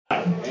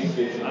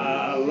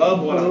I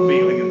love what I'm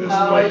feeling in this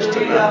place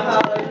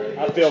tonight.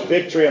 I feel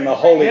victory in the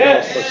Holy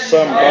Ghost for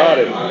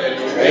somebody.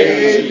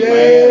 Amen.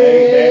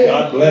 Amen.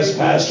 God bless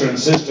Pastor and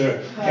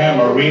Sister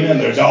Camarina and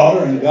their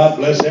daughter, and God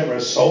bless every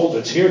soul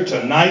that's here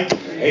tonight.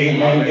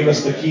 Amen. Give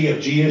us the key of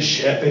G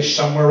fish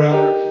somewhere around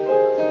there.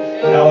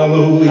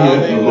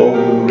 Hallelujah.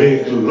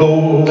 Glory,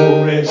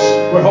 glory.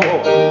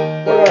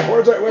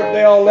 Where's that? Where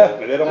they all left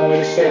me? They don't want me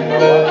to sing.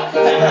 Amen.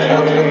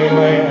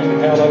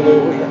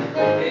 Hallelujah.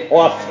 Oh,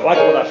 I like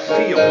what I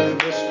feel in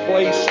this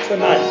place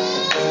tonight.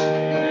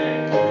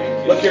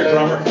 Look here,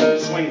 drummer.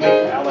 Swing me.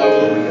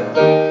 Hallelujah.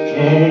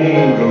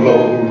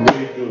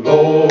 Glory,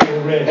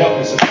 glory. Help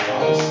me, Sister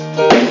Thomas.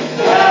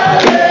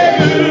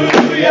 Hallelujah.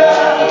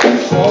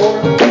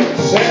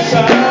 Since I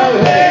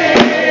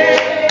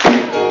laid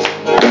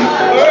my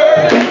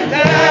burden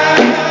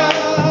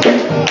down.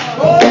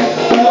 Oh,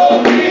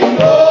 glory,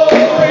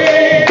 glory.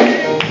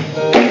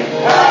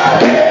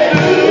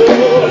 Hallelujah.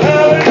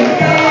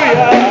 Hallelujah. Since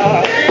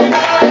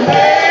I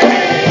laid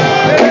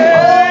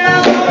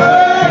my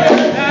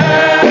burden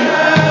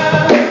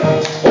down.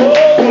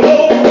 Oh,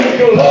 glory,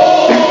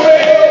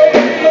 glory.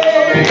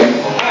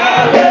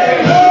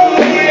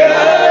 Hallelujah.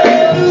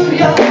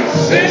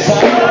 Since I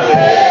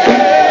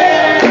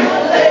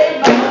laid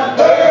my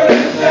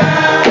burden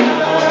down.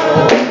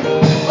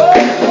 Oh,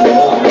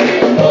 glory,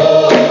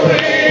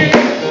 glory.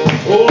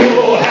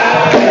 Oh,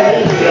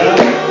 hallelujah.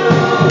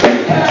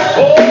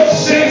 Oh,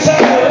 since I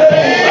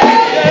laid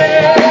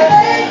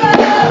my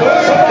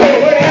burden. Somebody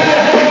wave your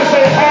hand and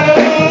say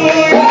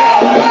hallelujah.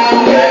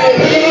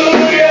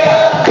 Hallelujah.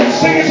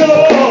 Sing it to the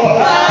Lord.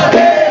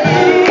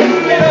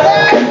 Hallelujah.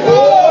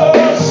 Oh,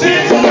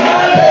 since I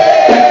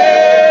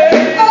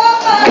laid my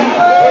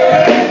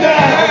burden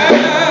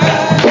down.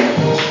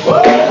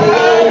 Oh,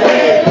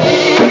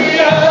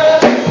 hallelujah.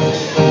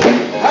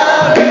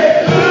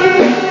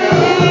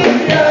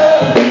 Hallelujah.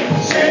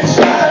 Since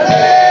I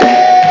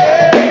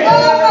laid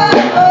my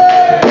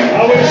burden. I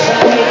wish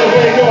somebody would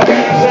wave your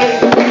hand and say,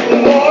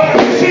 Lord, I'm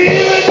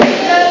feeling.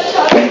 Yes, I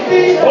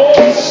feel.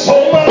 Oh, so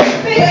much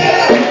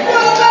better.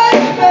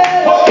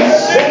 Oh,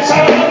 since I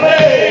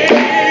laid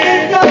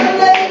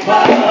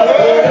my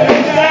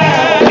burden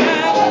down.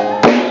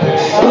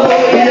 Oh,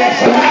 yes,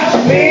 I'm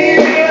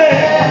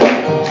feeling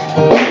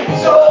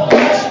so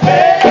much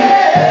better.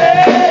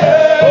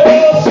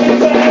 Oh,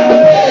 since I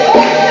laid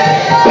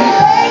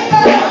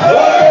my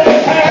burden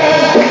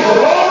down.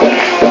 Glory,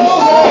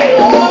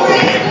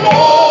 glory,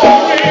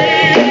 glory.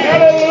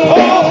 Hallelujah.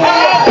 Oh,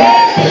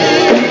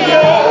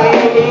 hallelujah.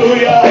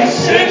 Hallelujah.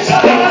 Since I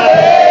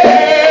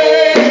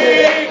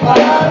laid my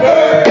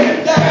burden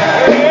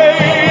down.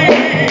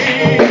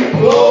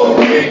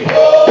 Glory,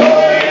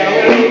 glory.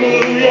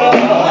 Hallelujah.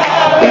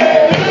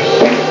 Hallelujah.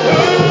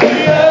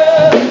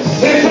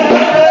 Since I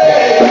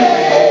laid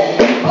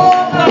my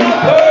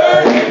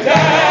burden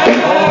down.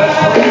 Oh, let's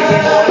praise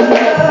Him one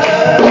more time.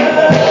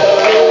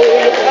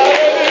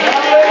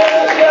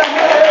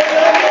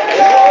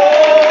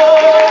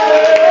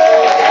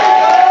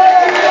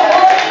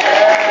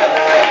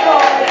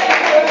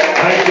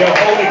 Thank you,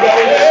 Holy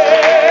Ghost.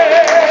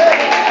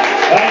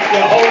 Thank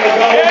you, Holy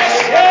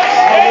Ghost.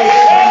 I wish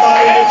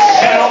somebody would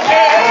shout,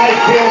 I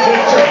feel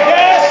victory.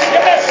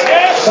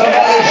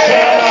 Somebody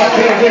shout, I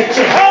feel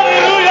victory.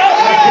 Hallelujah.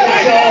 I feel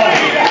joy.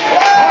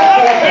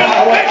 I feel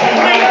power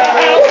tonight.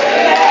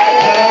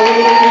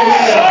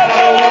 Hallelujah.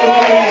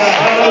 Hallelujah.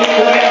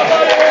 Hallelujah.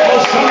 Oh,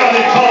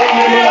 somebody call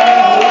me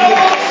loud.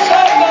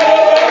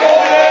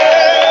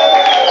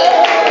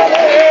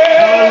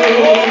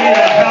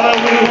 Hallelujah.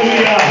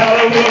 Hallelujah.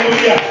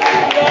 Hallelujah.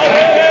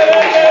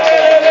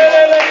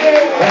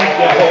 Thank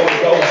you, Holy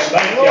Ghost.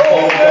 Thank you,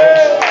 Holy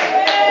Ghost.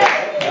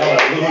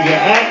 Hallelujah.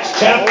 Acts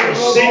chapter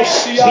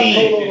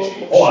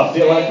 16. Oh, I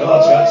feel like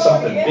God's got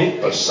something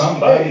big for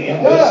somebody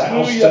in this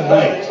house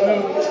tonight.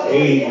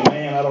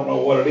 Amen. I don't know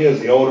what it is.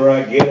 The older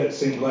I get, it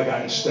seems like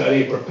I can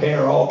study,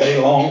 prepare all day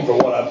long for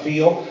what I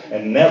feel,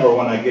 and never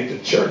when I get to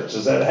church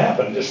does that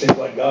happen. It just seems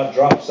like God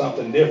dropped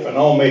something different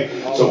on me.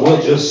 So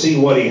we'll just see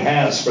what He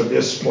has for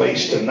this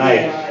place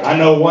tonight. I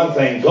know one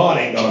thing, God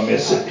ain't going to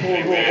miss it.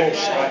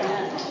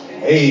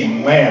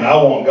 Amen. I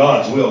want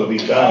God's will to be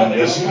done in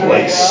this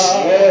place.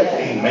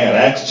 Amen.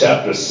 Acts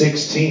chapter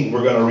 16.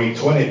 We're going to read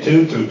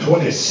 22 through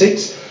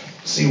 26.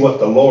 See what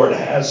the Lord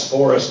has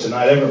for us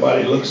tonight.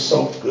 Everybody looks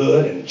so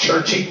good and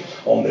churchy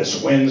on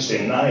this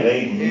Wednesday night.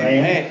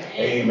 Amen.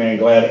 Amen.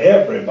 Glad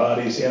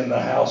everybody's in the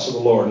house of the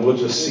Lord. And we'll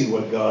just see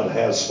what God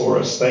has for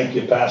us. Thank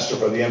you, Pastor,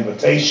 for the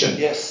invitation.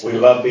 Yes. We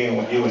love being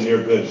with you and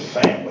your good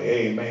family.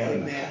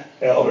 Amen.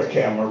 Elder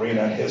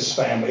Camarina and his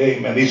family.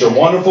 Amen. These are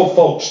wonderful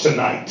folks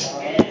tonight.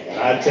 And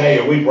I tell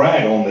you, we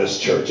brag on this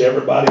church.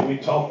 Everybody we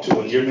talk to,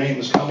 when your name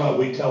has come up,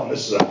 we tell them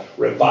this is a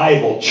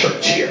revival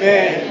church here.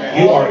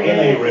 Amen. You are in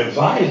a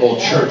revival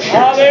church here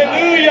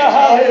tonight. Hallelujah.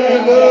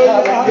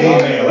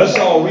 Amen. Let's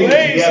all read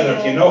it together.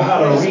 If you know how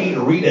to read,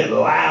 read it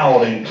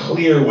loud and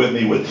clear with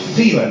me with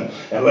feeling.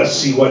 And let's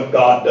see what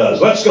God does.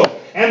 Let's go.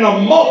 And the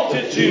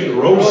multitude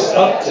rose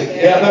up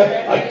together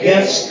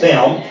against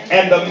them,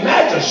 and the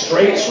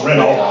magistrates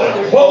rent off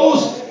their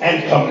clothes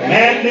and commanded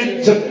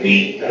commanded to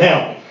beat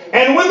them.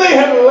 And when they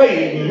had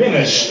laid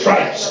many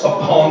stripes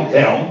upon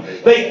them,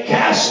 they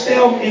cast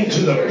them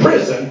into the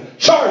prison,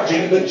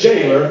 charging the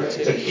jailer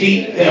to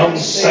keep them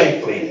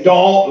safely.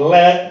 Don't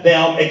let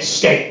them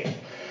escape.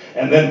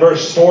 And then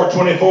verse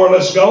 4:24,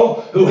 let's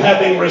go. Who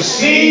having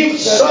received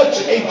such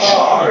a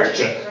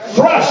charge,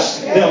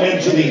 thrust them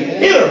into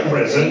the inner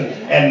prison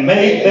and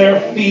made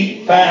their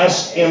feet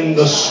fast in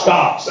the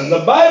stocks. And the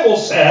Bible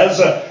says,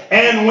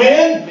 and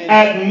when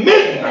at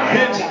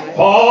midnight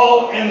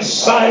Paul and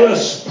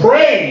Silas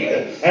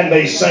prayed, and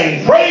they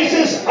sang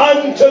praises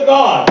unto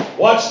God.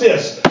 Watch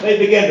this. They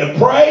began to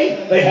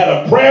pray. They had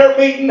a prayer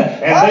meeting,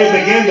 and they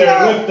began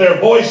to lift their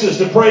voices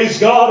to praise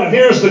God. And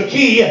here's the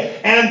key.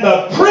 And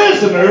the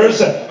prisoners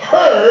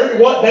heard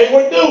what they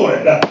were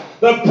doing.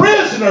 The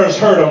prisoners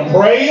heard them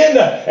praying,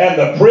 and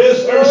the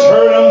prisoners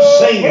heard them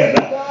singing.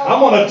 I'm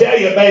going to tell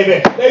you,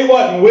 baby, they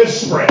wasn't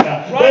whispering.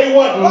 They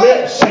wasn't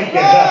lip syncing.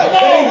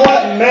 They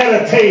wasn't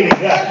meditating.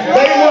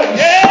 They wasn't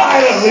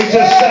silently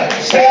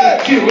just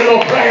saying a cute little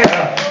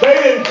prayer. They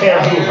didn't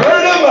care who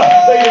heard them.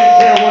 They didn't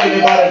care what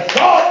anybody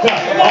thought.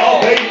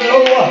 All they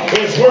knew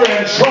is we're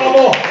in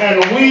trouble,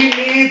 and we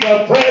need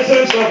the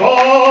presence of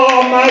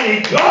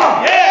Almighty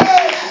God.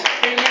 Yes!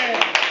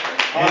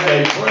 And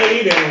they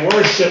prayed and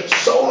worshiped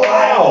so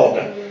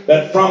loud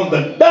that from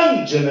the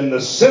dungeon in the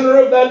center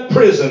of that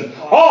prison,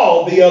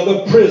 all the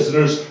other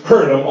prisoners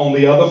heard them on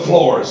the other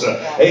floors.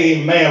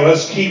 Amen.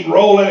 Let's keep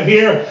rolling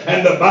here.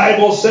 And the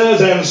Bible says,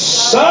 and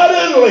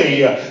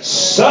suddenly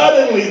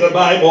the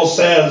Bible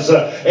says,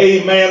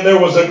 amen, there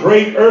was a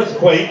great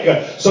earthquake,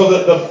 so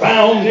that the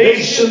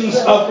foundations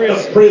of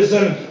the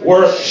prison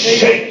were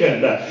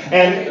shaken.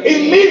 And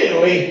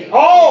immediately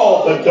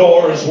all the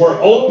doors were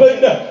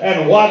opened,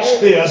 and watch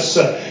this,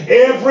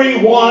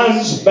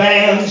 everyone's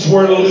bands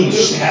were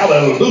loosed.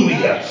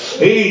 Hallelujah.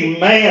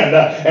 Amen.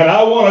 And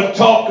I want to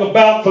talk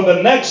about for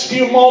the next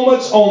few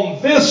moments on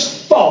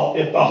this thought,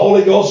 if the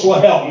Holy Ghost will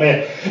help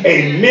me,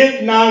 a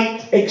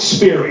midnight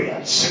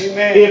experience.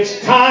 Amen. It's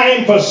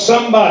time for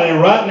somebody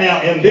right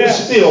now in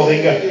this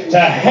building to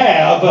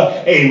have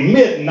a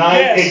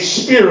midnight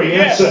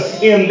experience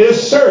in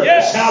this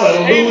service.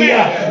 Hallelujah.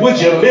 Amen. Would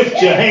you lift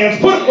your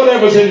hands? Put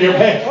whatever's in your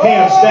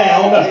hands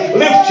down.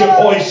 Lift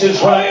your voices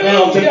right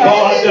now to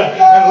God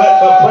and let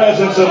the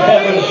presence of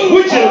heaven.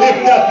 Would you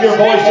lift up your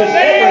voices?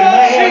 Every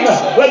man,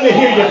 let me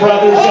hear you,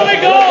 brothers. Let me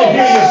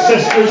hear you,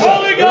 sisters.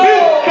 Lift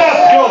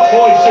up your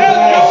voices and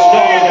ask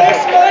God.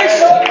 This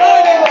place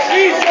tonight in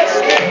Jesus'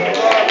 name.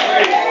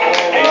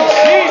 In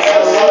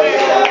Jesus' name.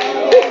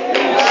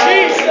 In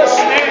Jesus'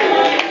 name.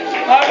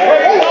 I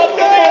pray God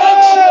for the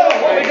unction of the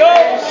Holy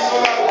Ghost.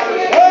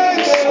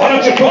 Why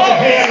don't you put your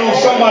hand on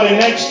somebody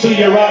next to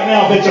you right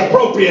now if it's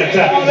appropriate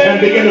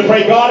and begin to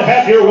pray, God,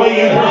 have your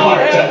way in her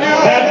heart.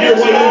 Have your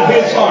way in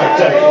his heart.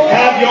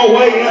 Have your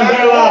way in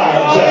their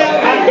lives.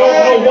 I don't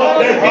know what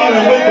they're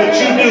dealing with, but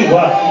you do.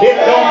 It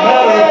don't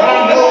matter if I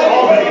know.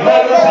 All that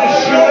matters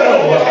is you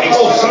know.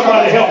 Oh,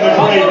 somebody help me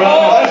pray right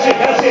now.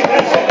 That's it.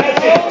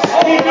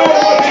 Keep doing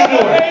what you're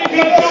doing.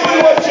 Keep doing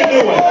what you're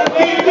doing.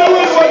 Keep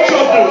doing what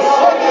you're doing.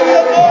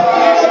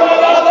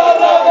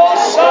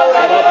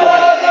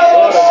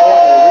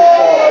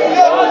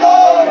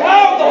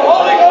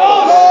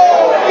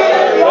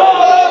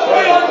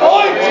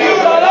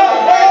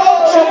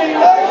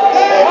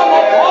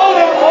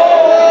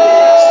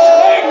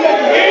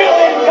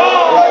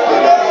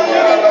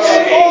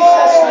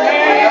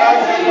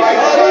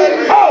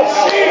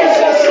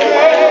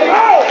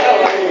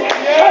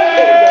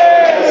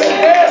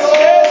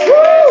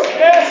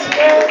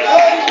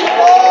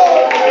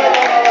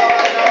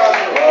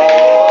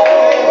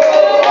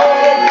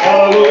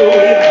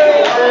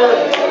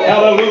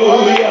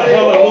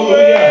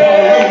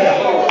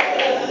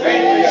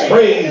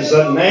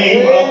 The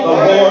name of the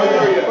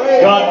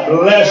Lord. God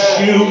bless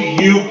you.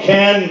 You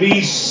can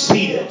be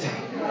seated.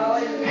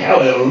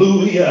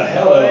 Hallelujah.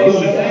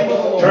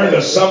 Hallelujah. Turn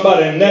to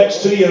somebody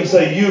next to you and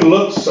say, you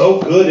look so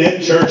good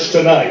in church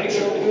tonight.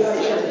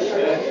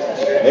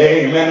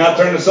 Amen. Now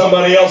turn to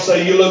somebody else and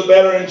say, you look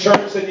better in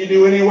church than you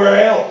do anywhere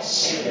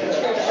else.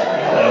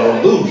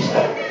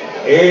 Hallelujah.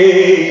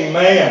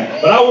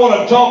 Amen. But I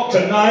want to talk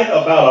tonight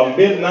about a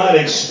midnight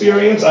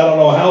experience. I don't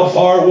know how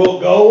far we'll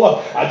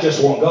go. I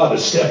just want God to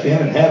step in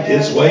and have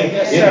his way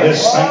in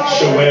this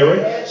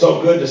sanctuary.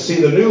 So good to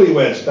see the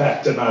newlyweds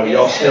back tonight. Are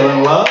y'all still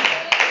in love?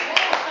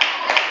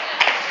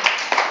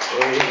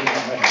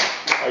 Amen.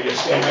 Are you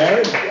still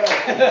married?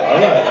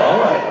 All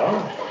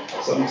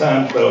right.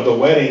 Sometimes the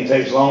wedding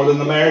takes longer than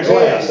the marriage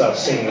lasts. I've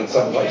seen in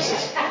some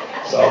places.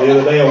 So the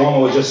other day a woman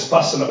was just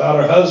fussing about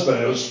her husband.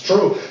 It was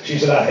true. She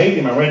said, I hate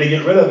him. I'm ready to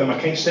get rid of him. I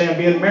can't stand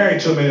being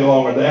married to him any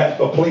longer.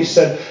 The police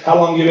said, how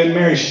long have you been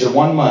married? She said,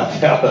 1 month.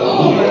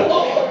 Hallelujah.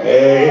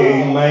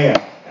 Amen.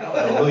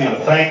 Hallelujah.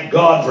 Thank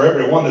God for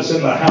everyone that's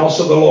in the house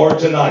of the Lord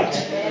tonight.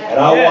 And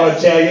I want to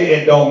tell you,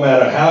 it don't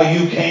matter how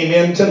you came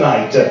in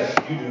tonight.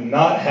 You do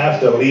not have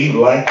to leave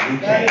like you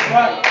came.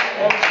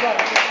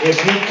 If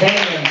you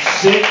came in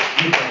sick,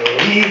 you can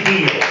leave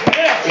healed.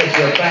 If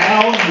you're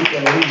bound, you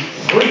can leave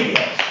free.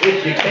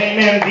 If you came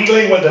in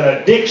dealing with an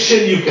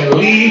addiction, you can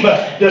leave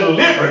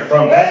delivered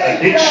from that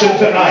addiction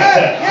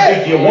tonight.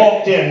 If you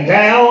walked in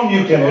down,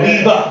 you can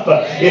leave up.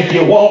 If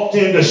you walked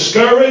in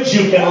discouraged,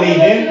 you can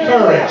leave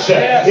encouraged.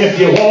 If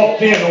you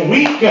walked in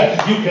weak,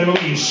 you can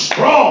leave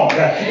strong.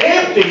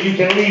 Empty, you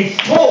can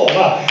leave full.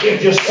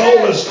 If your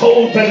soul is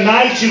cold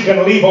tonight, you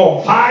can leave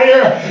on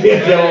fire.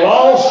 If you're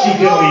lost, you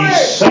can leave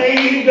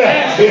saved.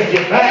 If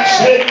you're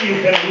backslidden,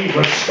 you can leave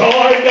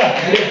restored.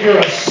 If you're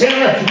a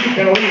sinner, you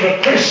can leave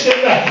a Christian.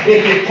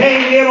 If you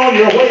came in on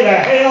your way to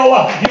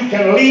hell, you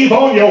can leave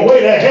on your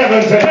way to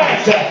heaven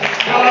tonight.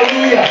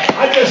 Hallelujah.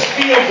 I just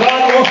feel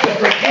God wants to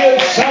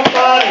forgive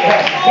somebody.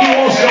 He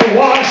wants to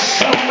wash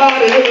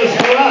somebody with His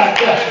blood.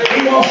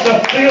 He wants to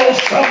fill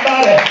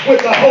somebody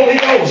with the Holy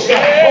Ghost.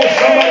 Oh,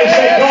 somebody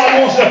say God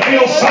wants to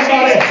fill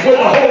somebody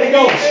with the Holy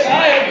Ghost.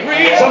 I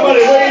agree.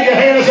 Somebody wave your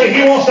hand and say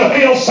He wants to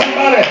fill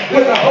somebody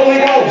with the Holy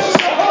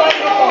Ghost.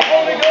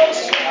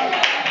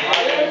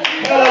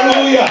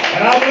 Hallelujah.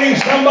 And I believe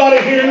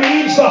somebody here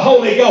needs the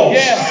Holy Ghost.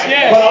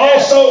 Yes. But I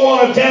also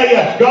want to tell you,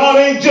 God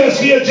ain't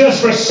just here just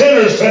for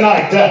sinners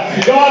tonight.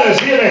 God is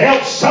here to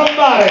help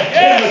somebody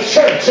in the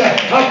church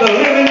of the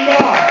living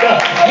God.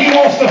 He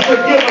wants to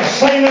forgive a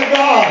saint of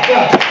God.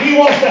 He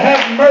wants to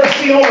have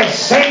mercy on a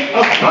saint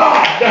of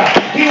God.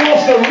 He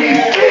wants to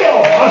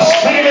refill a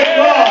saint of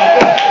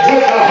God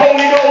with the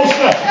Holy Ghost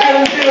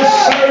in His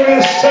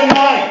service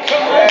tonight.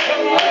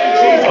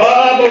 Oh,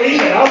 I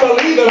believe it. I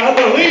believe it. I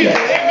believe it.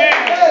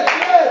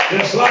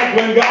 Just like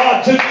when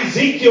God took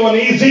Ezekiel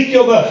in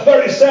Ezekiel the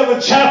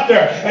 37th chapter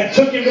and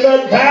took him to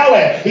that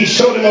valley. He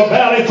showed him a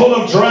valley full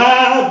of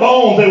dry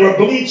bones. They were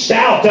bleached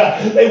out.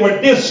 They were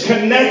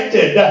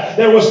disconnected.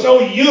 There was no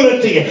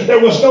unity.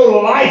 There was no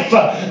life.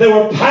 They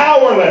were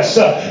powerless.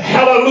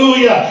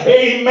 Hallelujah.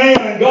 Amen.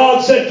 And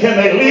God said, can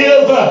they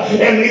live?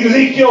 And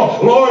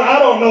Ezekiel, Lord, I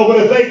don't know, but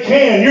if they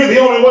can, you're the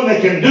only one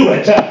that can do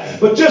it.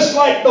 But just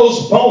like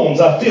those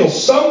bones, I feel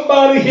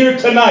somebody here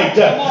tonight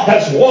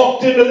has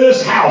walked into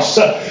this house.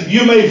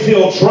 You may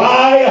feel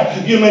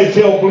dry. You may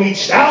feel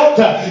bleached out.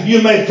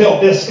 You may feel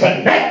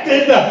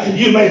disconnected.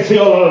 You may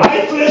feel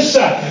lifeless.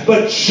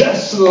 But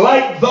just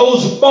like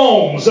those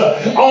bones,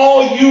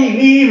 all you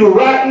need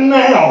right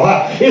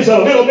now is a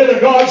little bit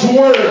of God's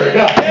Word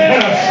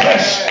and a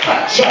fresh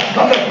touch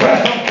of the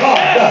breath of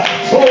God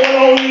flowing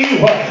on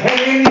you and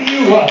in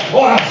you.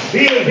 Oh, I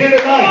feel it here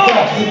tonight.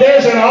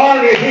 There's an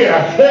army here.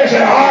 There's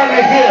an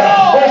army here.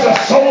 There's a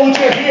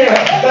soldier here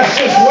that's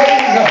just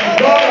waiting.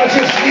 God, I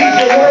just need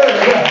your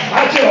Word.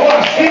 I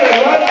feel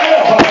it right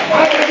now.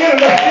 I'm beginning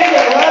to feel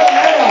it right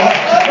now.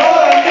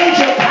 God, I need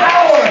your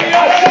power.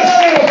 I just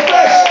need a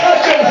fresh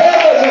touch of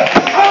heaven.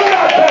 I'm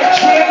not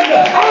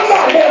backslidden. I'm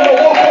not going to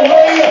walk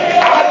away.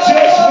 I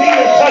just need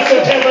a touch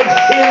of heaven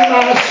in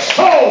my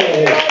soul.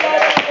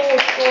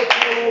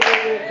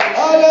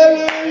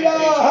 Hallelujah.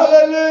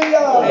 Hallelujah.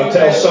 I'll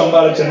tell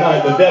somebody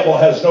tonight, the devil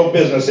has no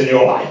business in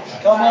your life.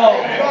 Come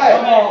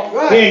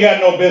on. He ain't got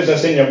no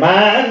business in your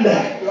mind.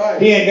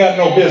 He ain't got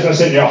no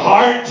business in your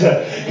heart.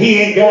 He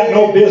ain't got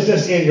no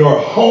business in your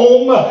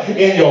home,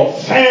 in your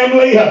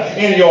family,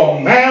 in your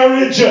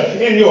marriage,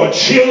 in your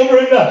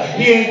children.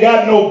 He ain't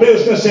got no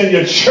business in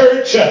your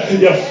church,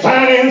 your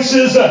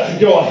finances,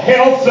 your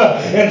health.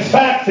 In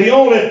fact, the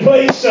only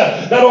place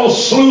that old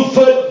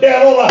slewfoot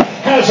devil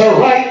has a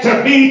right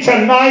to be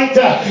tonight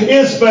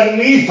is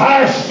beneath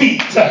our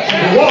feet,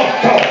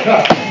 walked on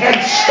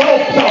and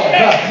stomped on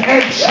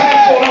and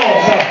trampled on.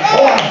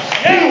 Oh, I'm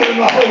feeling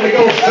the Holy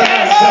Ghost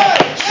tonight.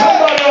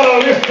 Somebody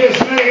ought to lift His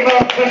name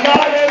up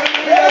tonight.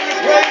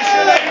 Praise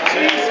your name,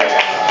 Jesus.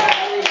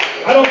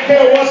 I don't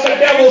care what the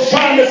devil's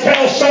trying to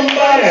tell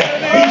somebody.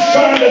 He's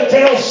trying to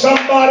tell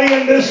somebody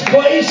in this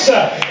place,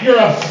 you're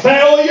a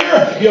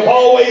failure. You've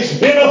always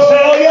been a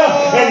failure,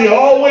 and you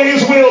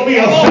always will be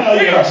a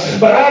failure.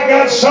 But I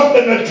got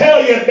something to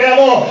tell you,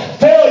 devil.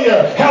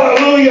 Failure,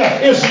 hallelujah,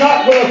 is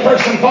not when a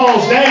person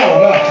falls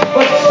down.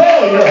 But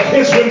failure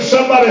is when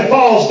somebody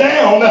falls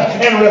down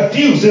and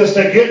refuses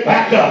to get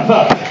back up.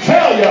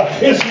 Failure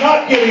is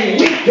not getting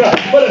weak,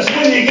 but it's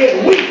when you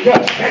get weak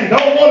and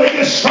don't want to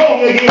get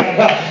strong again.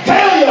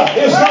 Failure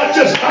is not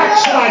just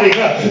backsliding,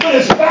 but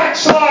it's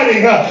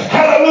backsliding,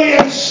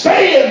 hallelujah, and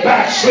staying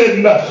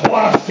backslidden. Oh,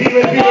 I feel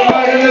it here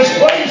tonight in this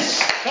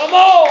place. Come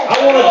on.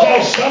 I want to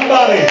tell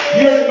somebody,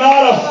 you're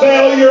not a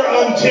failure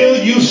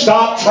until you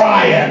stop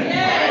trying.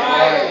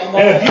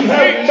 And if you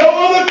have no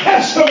other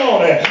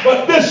testimony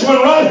but this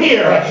one right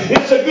here,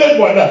 it's a good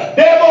one.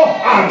 Devil,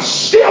 I'm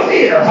still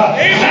here.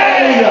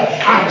 Hallelujah.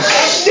 I'm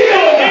still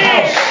in the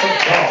house of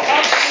God.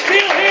 I'm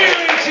still here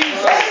in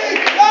Jesus.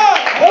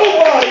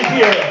 Nobody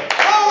here,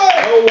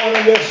 no one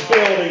in this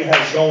building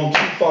has gone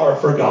too far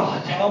for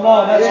God. Come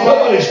on. That's right.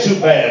 Nobody's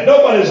too bad.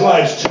 Nobody's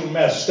life's too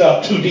messed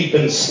up, too deep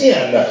in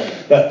sin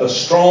that the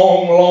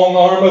strong, long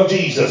arm of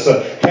Jesus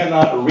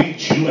cannot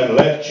reach you and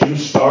let you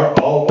start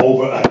all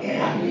over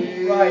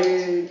again.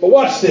 Right. But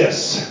watch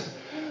this.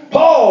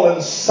 Paul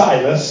and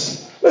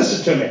Silas,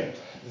 listen to me.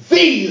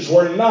 These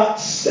were not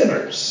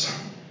sinners.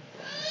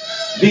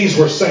 These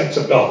were saints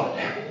of God.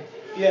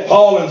 Yes.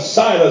 Paul and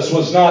Silas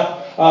was not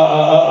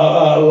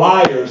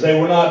liars. They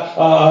were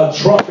not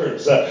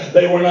drunkards.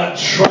 They were not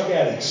drug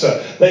addicts.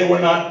 They were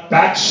not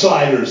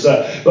backsliders.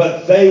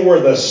 But they were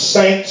the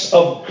saints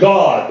of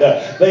God.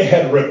 They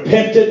had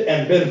repented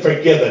and been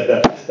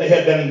forgiven. They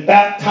had been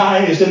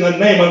baptized in the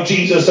name of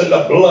Jesus, and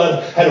the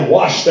blood had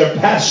washed their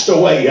past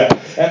away.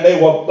 And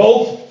they were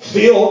both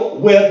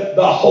filled with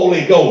the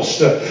Holy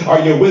Ghost.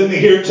 Are you with me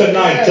here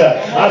tonight?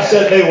 I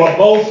said they were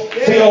both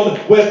filled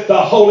with the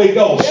Holy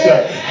Ghost.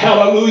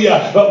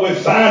 Hallelujah. But we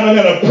find them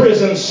in a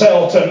prison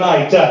cell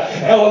tonight.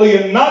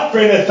 Hallelujah. Not for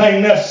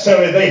anything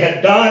necessarily they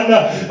had done,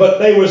 but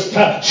they was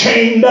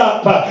chained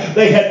up.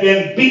 They had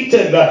been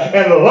beaten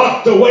and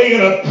locked away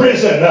in a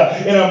prison,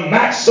 in a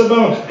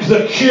maximum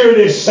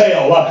security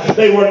cell.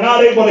 They were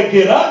not able to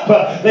get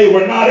up. They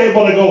were not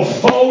able to go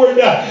forward.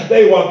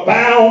 They were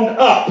bound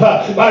up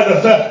by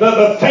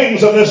the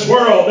things of this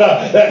world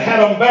that had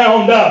them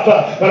bound up.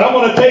 But I'm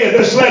going to tell you,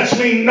 this lets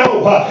me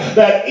know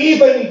that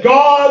even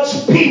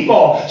God's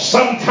people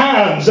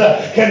sometimes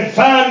can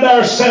find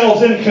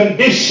ourselves in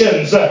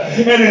conditions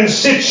and in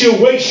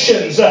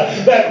situations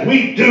that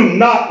we do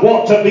not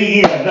want to be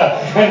in.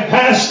 And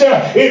Pastor,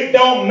 it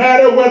don't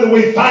matter whether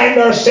we find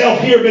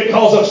ourselves here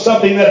because of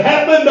something that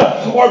happened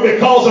or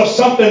because of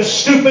something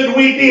stupid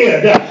we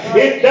did.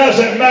 It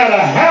doesn't matter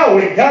how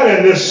we got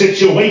in this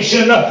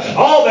situation.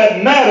 All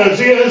that matters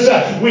is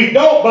we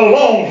don't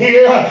belong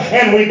here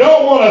and we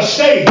don't want to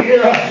stay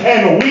here,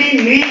 and we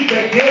need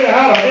to get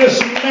out of this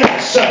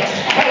mess.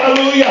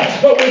 Hallelujah.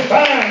 But we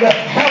find,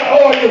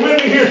 are you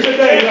with me here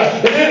today?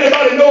 Does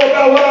anybody know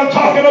about what I'm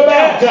talking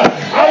about?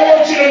 I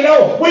want you to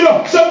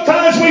know,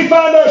 sometimes we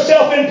find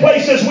ourselves in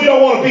places we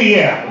don't want to be in.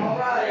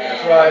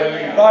 That's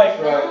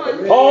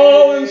right.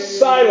 Paul and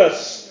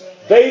Silas,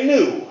 they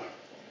knew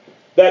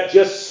that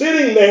just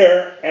sitting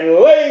there and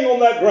laying on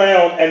that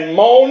ground and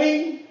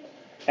moaning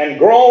and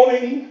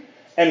groaning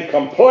and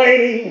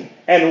complaining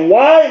and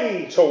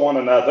whining to one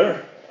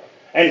another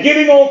and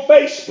getting on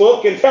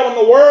Facebook and telling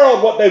the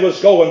world what they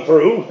was going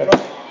through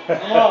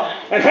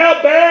and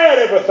how bad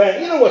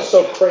everything. You know what's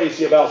so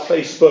crazy about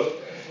Facebook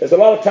is a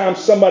lot of times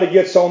somebody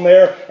gets on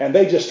there and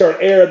they just start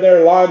airing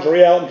their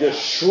laundry out and just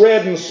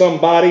shredding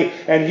somebody,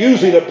 and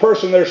usually the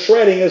person they're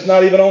shredding is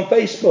not even on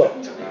Facebook.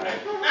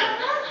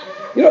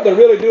 You know what they're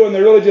really doing?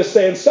 They're really just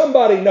saying,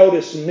 somebody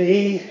notice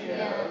me.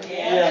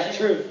 Yeah,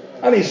 true.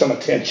 I need some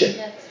attention.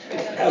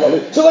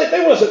 Hallelujah. So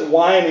they wasn't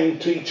whining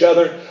to each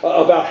other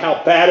about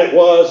how bad it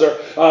was, or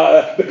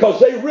because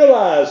they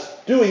realized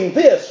doing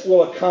this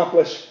will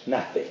accomplish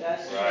nothing.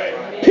 That's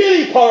right.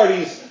 Pity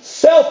parties,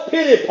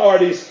 self-pity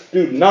parties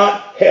do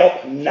not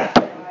help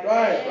nothing.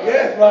 Right.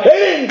 Yes. Right. They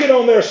didn't get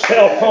on their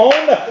cell phone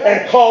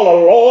and call a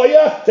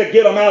lawyer to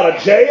get them out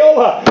of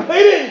jail.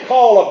 They didn't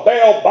call a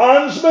bail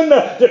bondsman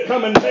to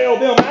come and bail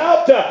them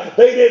out.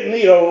 They didn't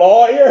need a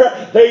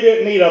lawyer. They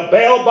didn't need a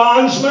bail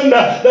bondsman.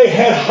 They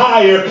had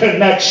higher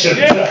connections.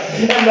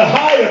 And the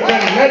higher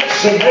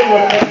connection they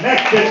were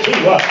connected to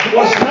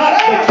was not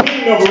the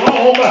king of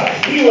Rome.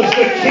 He was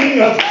the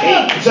king of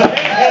kings.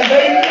 And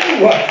they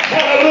knew,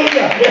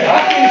 hallelujah, if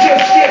I can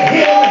just get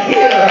him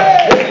here,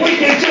 if we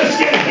can just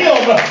get him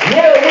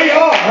where we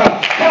are,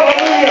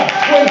 hallelujah,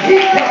 when he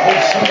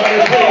comes, somebody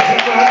praise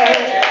him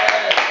right now.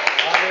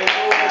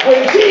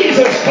 When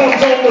Jesus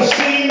comes on the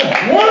scene,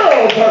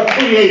 worlds are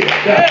created.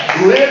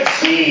 Red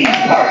seas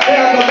part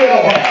down the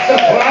middle. The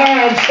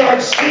blind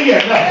start seeing.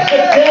 The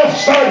deaf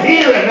start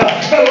hearing.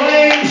 The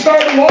lame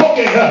start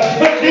walking.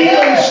 The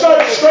demons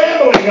start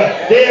scrambling.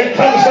 Dead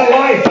comes to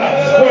life.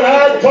 When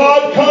our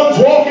God comes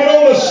walking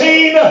on the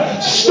scene,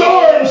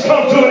 storms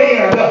come to an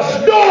end.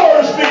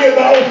 Doors begin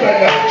to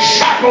open.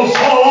 Shackles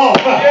fall off.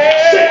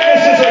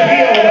 Sicknesses are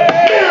healed.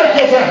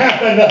 Miracles are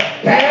happening.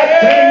 Bad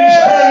things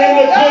turn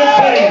into good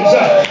things.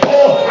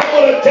 Oh, I'm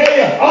going to tell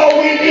you,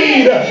 all we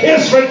need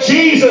is for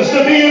Jesus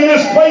to be in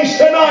this place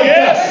tonight.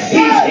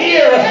 He's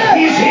here.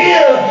 He's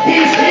here.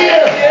 He's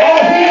here.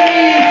 All he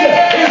needs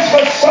is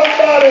for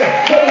somebody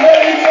to let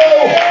him know,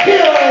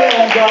 here I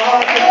am,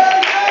 God.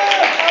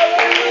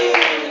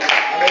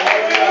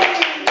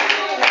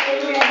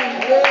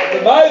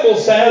 The Bible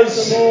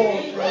says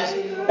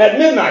at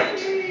midnight,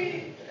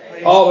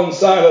 Paul and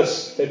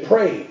Silas, they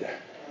prayed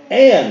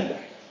and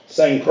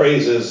sang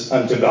praises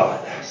unto God.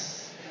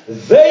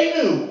 They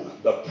knew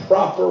the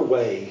proper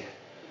way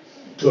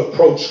to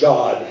approach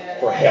God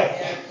for help.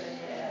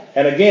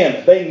 And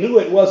again, they knew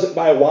it wasn't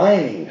by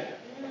whining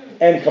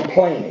and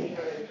complaining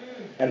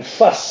and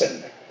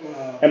fussing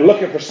and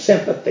looking for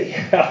sympathy.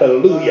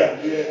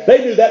 Hallelujah.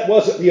 They knew that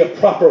wasn't the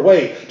proper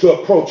way to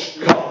approach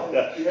God.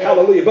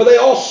 Hallelujah. But they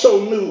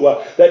also knew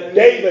that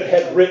David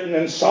had written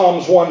in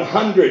Psalms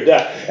 100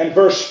 and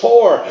verse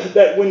 4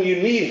 that when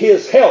you need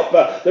his help,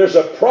 there's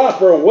a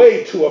proper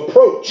way to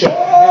approach. And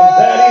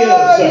that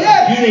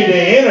is, you need to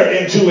enter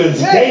into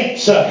his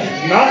gates,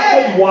 not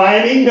with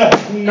whining,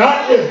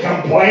 not with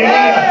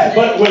complaining,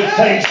 but with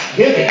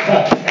thanksgiving.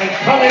 And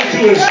come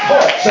into his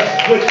courts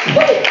with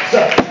praise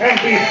and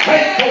be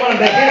thankful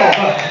unto him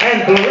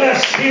and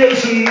bless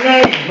his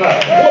name.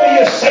 What are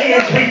you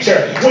saying,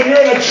 preacher? When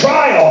you're in a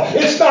trial,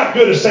 it's not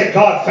good to say,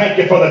 God, thank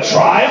you for the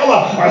trial,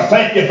 or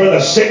thank you for the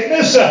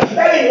sickness.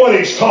 That ain't what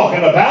he's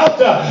talking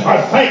about.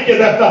 Or thank you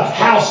that the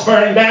house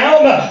burned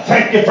down.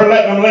 Thank you for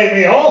letting them lay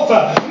me off.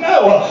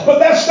 No, but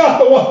that's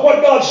not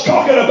what God's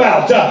talking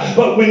about.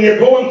 But when you're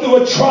going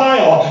through a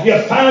trial, you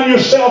find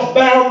yourself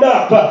bound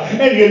up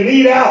and you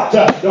need out.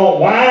 Don't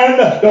whine,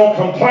 don't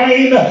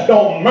complain,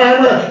 don't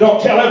murmur,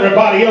 don't tell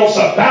everybody else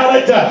about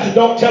it,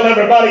 don't tell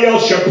everybody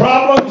else your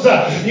problems.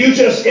 You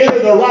just enter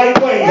the right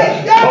way.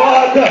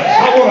 God,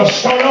 I want to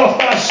start off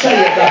by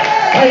saying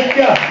thank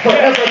you for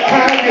every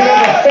time you've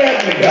ever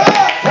fed me.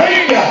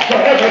 Thank you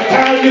for every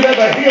time you've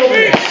ever healed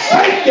me.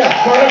 Thank you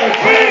for every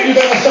time you've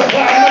ever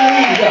supplied my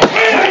need.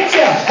 Thank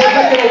you for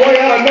making a way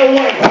out of no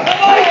way.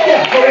 Thank you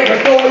for every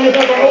door you've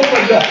ever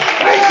opened.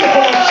 Thank you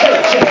for my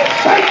church.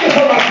 Thank you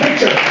for my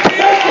preacher.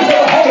 Thank you for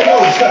the Holy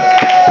Ghost.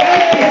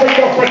 Thank you for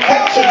your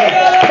protection.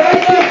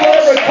 Thank you for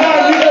every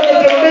time you've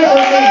ever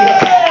delivered me.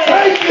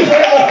 Thank you for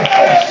every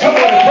time.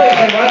 Somebody praise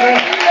him right now.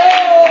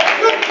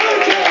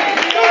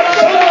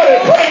 Somebody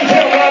praise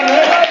him right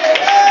now.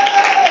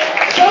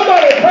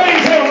 Somebody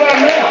praise him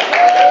right now.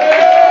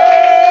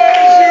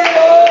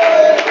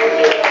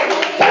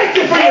 Thank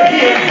you for your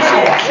healing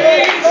power.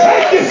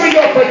 Thank you for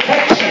your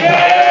protection.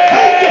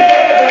 Thank you for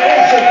every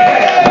answered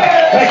prayer.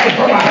 Thank you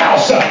for my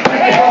house.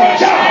 Thank you for my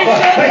job.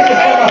 Thank you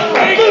for my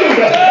food.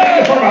 Thank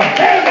you for my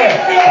family.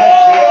 Thank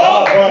you,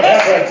 God, for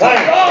everything.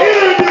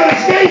 Enter into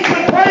his gates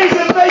with praise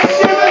and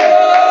thanksgiving.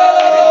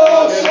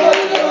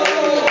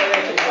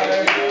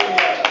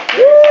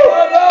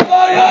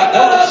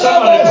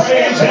 Somebody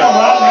praise him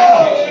right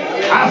now.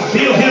 I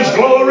feel his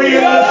glory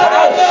in this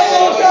house.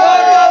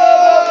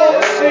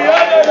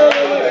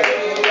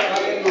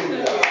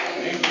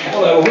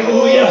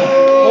 Hallelujah.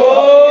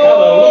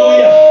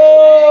 Hallelujah.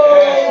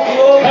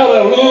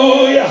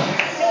 Hallelujah.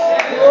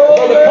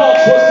 Brother Cox,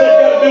 what's that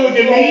got to do with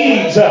your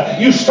needs?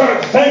 You start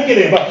thanking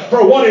him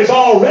for what he's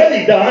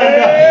already done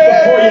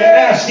before you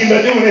ask him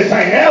to do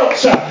anything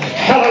else.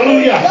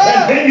 Hallelujah.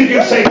 And then you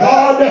can say,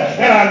 God,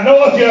 and I know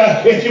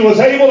if you was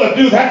able to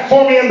do that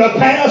for me in the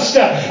past,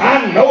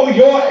 I know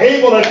you're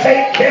able to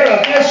take care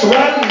of this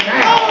right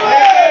now.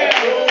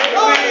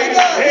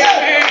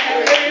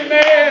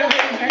 Amen.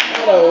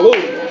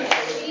 Hallelujah.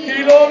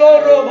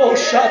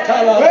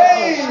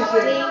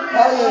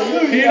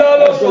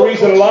 That's the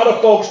reason a lot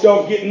of folks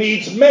don't get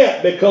needs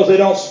met, because they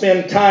don't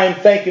spend time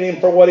thanking him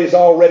for what he's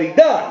already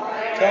done.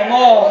 Come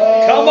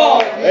on. Come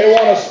on. They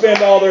want to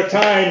spend all their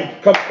time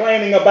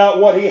complaining about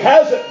what he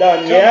hasn't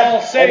done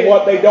yet and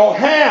what they don't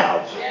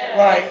have.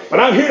 Right. But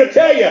I'm here to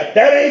tell you,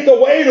 that ain't the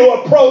way to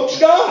approach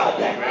God.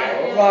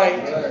 Right.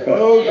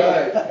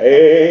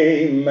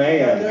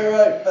 Amen.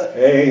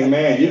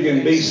 Amen. You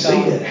can be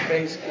seated.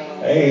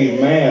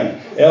 Amen.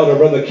 Elder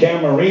Brother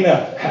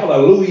Camarina,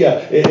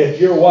 hallelujah. If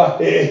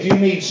you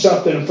need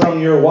something from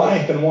your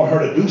wife and want her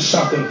to do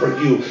something for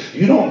you,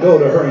 you don't go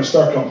to her and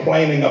start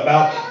complaining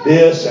about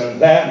this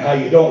and that and how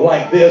you don't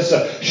like this.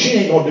 She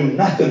ain't going to do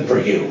nothing for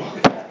you.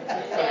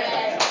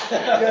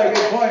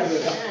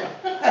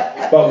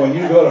 But when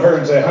you go to her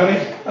and say, honey,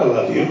 I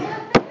love you.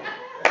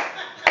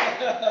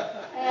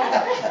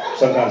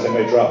 Sometimes they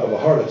may drop of a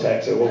heart attack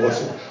and say, well,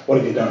 what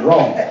have you done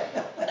wrong?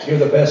 You're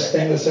the best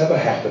thing that's ever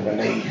happened to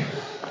me.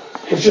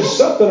 There's just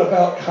something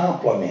about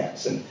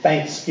compliments and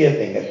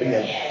thanksgiving and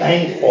being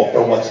thankful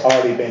for what's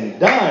already been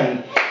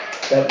done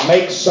that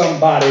makes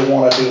somebody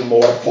want to do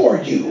more for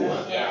you.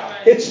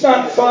 It's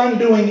not fun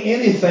doing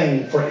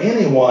anything for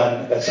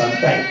anyone that's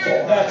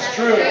unthankful. That's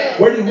true.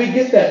 Where did we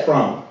get that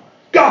from?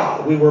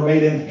 God. We were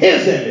made in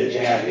his image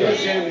and after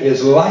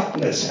his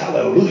likeness.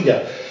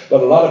 Hallelujah.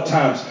 But a lot of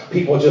times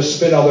people just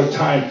spend all their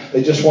time,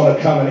 they just want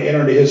to come and enter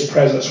into his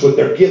presence with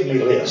their give me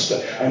list.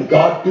 And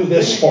God, do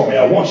this for me.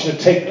 I want you to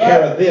take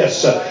care of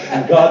this.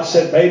 And God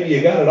said, baby,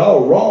 you got it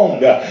all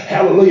wrong.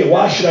 Hallelujah.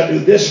 Why should I do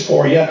this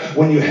for you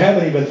when you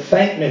haven't even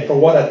thanked me for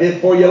what I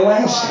did for you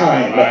last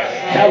time?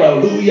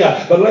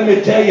 Hallelujah. But let me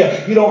tell you,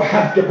 you don't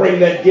have to bring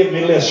that give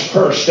me list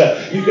first.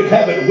 You can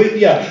have it with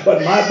you.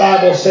 But my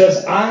Bible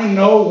says, I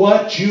know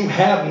what you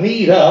have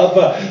need of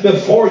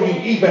before you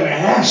even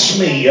ask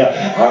me.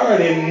 I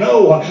already know.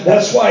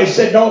 That's why he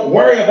said, don't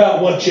worry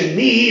about what you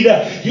need.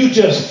 You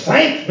just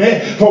thank me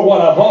for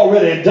what I've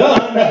already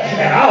done,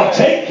 and I'll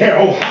take care.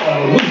 Oh,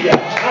 hallelujah.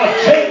 I'll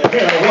take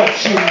care of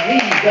what you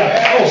need.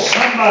 Oh,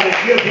 somebody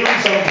give him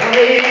some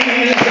praise.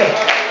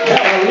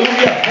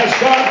 Hallelujah. Has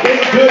God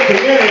been good to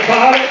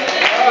anybody?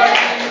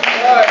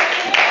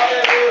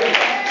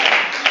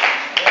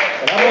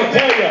 And I'm going to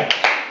tell you,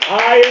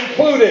 I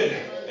included.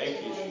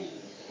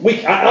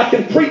 I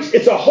can preach.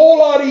 It's a whole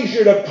lot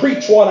easier to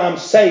preach what I'm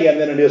saying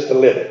than it is to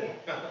live it.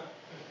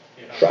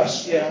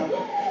 Trust me.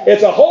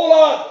 It's a whole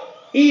lot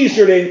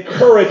easier to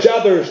encourage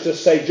others to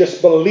say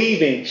just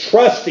believing,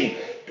 trusting,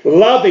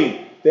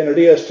 loving than it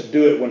is to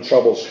do it when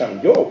troubles come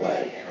your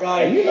way.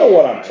 Right. And you know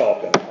what I'm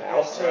talking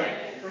about.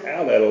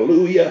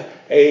 Hallelujah.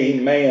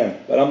 Amen.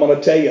 But I'm going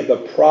to tell you, the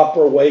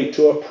proper way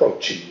to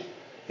approach Him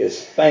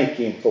is thank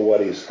Him for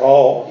what He's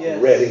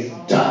already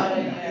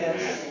done.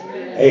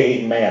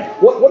 Amen.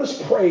 What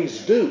does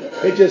praise do?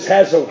 It just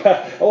has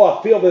I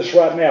feel this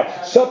right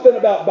now. Something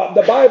about,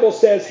 the Bible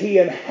says He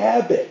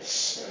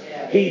inhabits.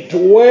 He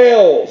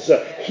dwells.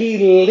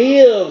 He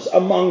lives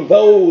among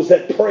those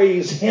that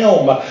praise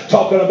Him.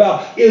 Talking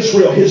about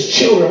Israel, His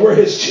children. We're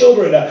His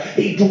children.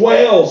 He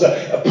dwells.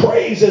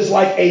 Praise is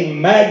like a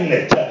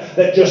magnet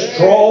that just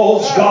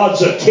draws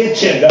God's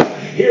attention.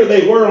 Here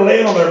they were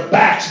laying on their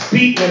backs,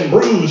 beaten and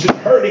bruised and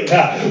hurting.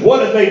 What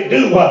did they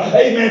do?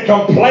 Amen.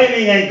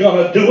 Complaining ain't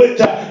going to do it.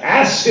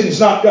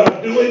 Asking's not going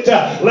to do it.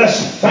 Let's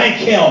thank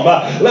Him.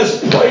 Let's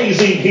praise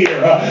Him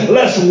here.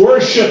 Let's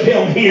worship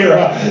Him here.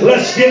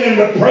 Let's give Him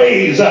the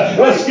praise.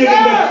 Let's give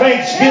Him the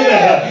thanksgiving.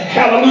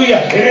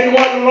 Hallelujah. It didn't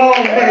wasn't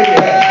long, baby.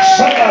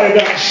 Somebody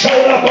done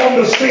showed up on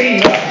the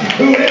scene.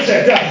 Who is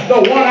it? The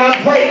one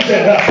I'm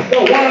praising.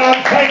 The one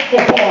I'm thankful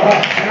for.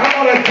 And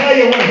I'm going to tell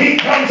you, when He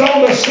comes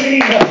on the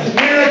scene,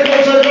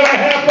 miracles are going to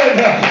happen.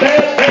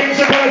 Bad things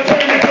are going to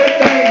turn to good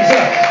things.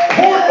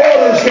 Court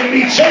orders can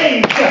be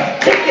changed.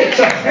 Tickets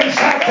and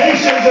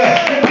citations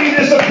can be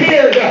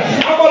disappeared.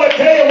 I'm going to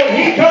tell you, when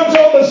He comes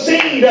on the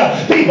scene,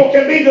 people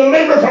can be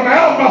delivered from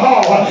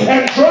alcohol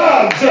and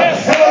drugs,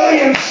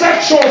 hallelujah, and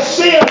sexual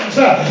sins.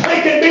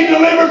 They can be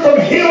delivered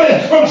from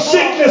healing, from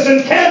sickness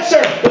and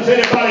cancer. Does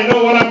anybody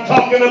know what I'm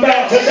talking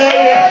about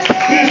today?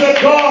 He's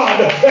a God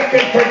that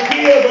can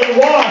forgive and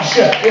wash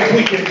if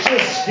we can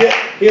just get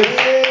His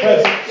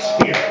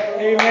presence here.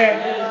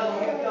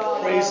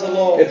 Amen. Praise the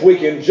Lord. If we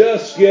can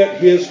just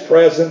get His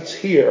presence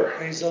here.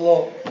 Praise the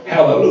Lord.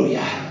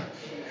 Hallelujah.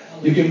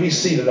 You can be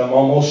seated. I'm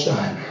almost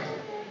done.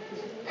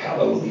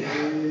 Hallelujah.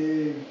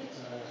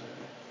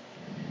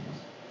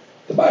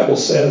 The Bible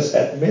says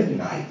at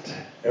midnight.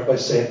 Everybody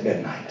say at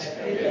midnight.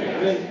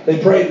 Amen.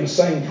 They prayed and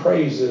sang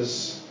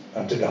praises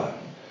unto God.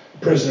 The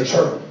prisoners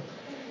heard them.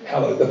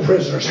 Hallelujah. The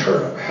prisoners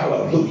heard them.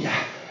 Hallelujah.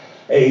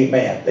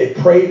 Amen. They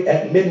prayed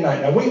at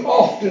midnight. Now we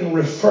often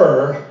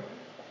refer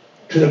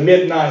to the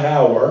midnight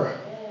hour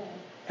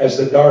as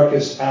the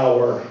darkest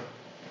hour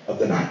of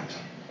the night.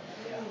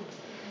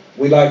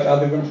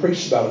 I've even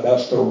preached about it.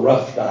 That's the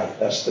rough night.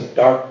 That's the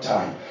dark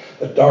time.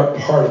 The dark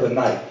part of the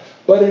night.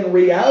 But in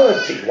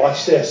reality,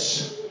 watch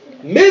this.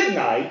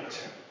 Midnight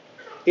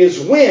is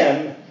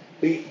when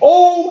the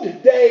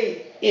old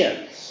day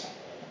ends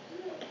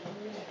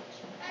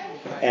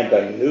and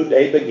a new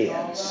day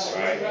begins.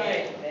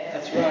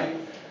 That's right.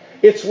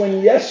 It's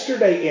when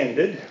yesterday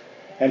ended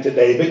and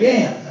today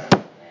began.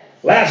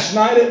 Last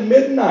night at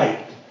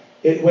midnight,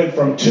 it went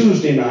from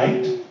Tuesday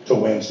night to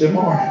Wednesday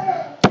morning.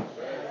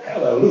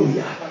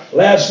 Hallelujah.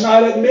 Last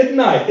night at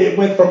midnight, it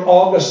went from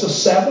August the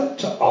 7th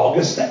to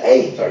August the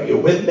 8th. Are you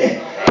with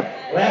me?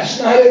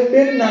 Last night at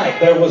midnight,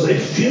 there was a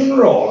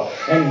funeral,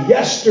 and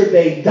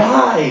yesterday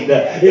died.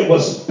 It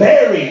was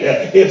buried.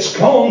 It's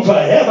gone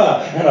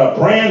forever, and a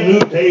brand new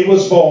day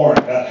was born.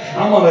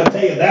 I'm going to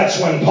tell you, that's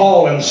when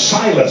Paul and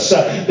Silas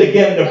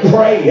began to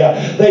pray.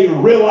 They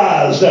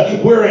realized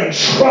we're in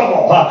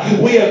trouble.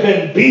 We have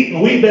been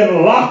beaten. We've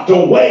been locked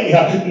away.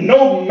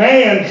 No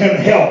man can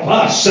help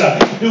us.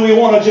 Do we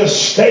want to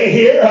just stay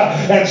here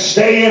and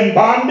stay in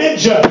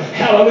bondage?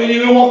 Hallelujah.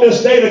 Do we want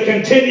this day to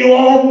continue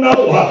on?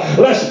 No.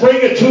 Let's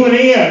bring it to an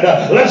end.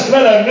 Let's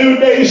let a new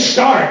day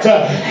start.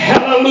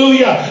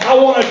 Hallelujah. I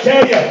want to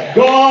tell you,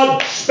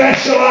 God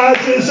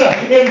specializes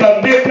in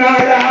the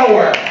midnight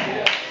hour.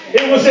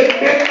 It was at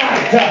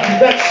midnight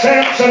that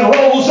Samson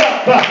rose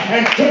up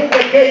and took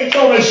the gates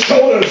on his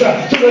shoulders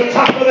to the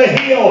top of the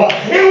hill.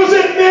 It was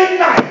at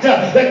midnight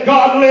that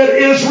God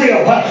led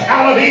Israel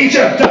out of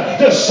Egypt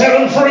to set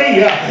them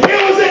free. It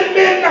was at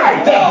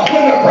midnight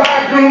when the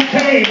bridegroom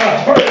came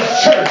for his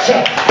church.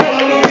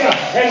 Hallelujah.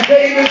 And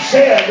David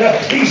said,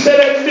 he said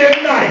at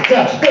midnight,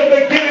 the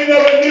beginning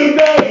of a new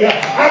day,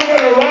 I'm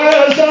going to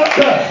rise up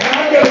and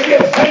I'm going to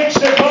give thanks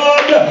to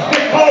God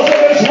because of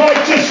His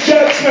righteous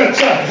judgments.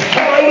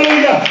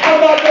 Hallelujah.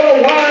 I'm not going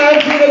to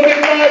whine through the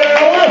midnight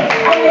hour.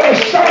 I'm going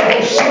to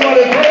startle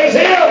somebody. Praise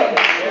Him.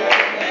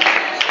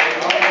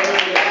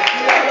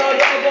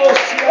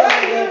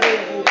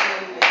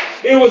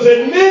 It was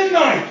at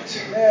midnight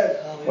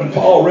when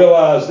Paul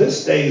realized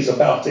this day is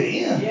about to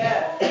end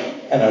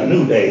and a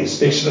new day is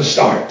fixing to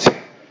start.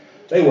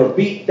 They were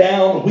beat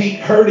down, weak,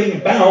 hurting,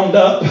 bound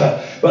up,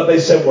 but they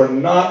said, we're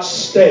not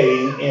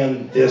staying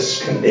in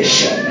this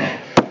condition.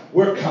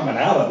 We're coming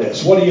out of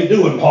this. What are you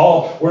doing,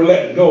 Paul? We're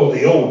letting go of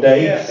the old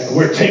day, and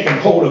we're taking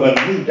hold of a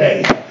new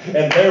day.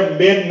 And their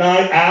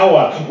midnight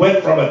hour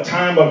went from a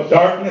time of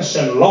darkness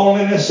and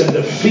loneliness and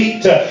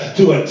defeat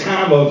to a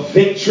time of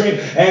victory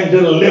and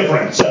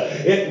deliverance.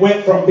 It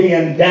went from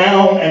being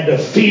down and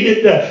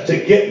defeated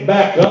to getting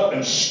back up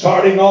and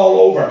starting all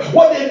over.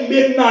 What did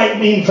midnight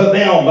mean for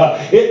them?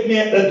 It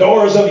meant the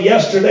doors of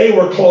yesterday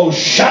were closed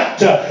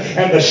shut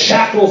and the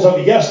shackles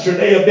of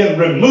yesterday have been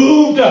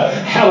removed.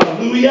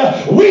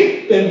 Hallelujah.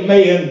 Weeping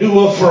may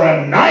endure for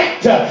a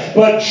night,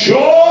 but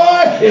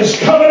joy is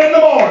coming in the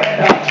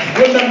morning.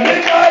 When the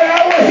midnight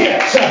hour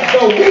hits,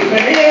 the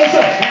weeping is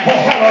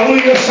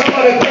Hallelujah.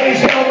 Somebody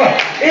praise Him.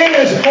 It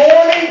is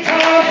morning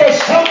time for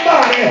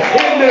somebody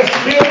in this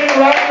building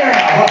right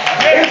now.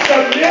 It's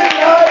a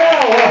midnight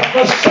hour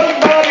for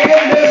somebody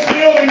in this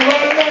building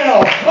right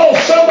now. Oh,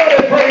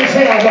 somebody praise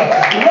Him.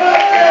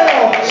 Right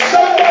now,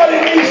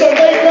 somebody needs to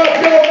make up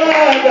your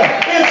mind.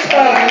 It's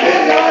a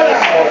midnight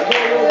hour.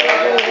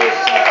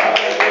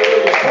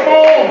 Come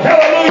on,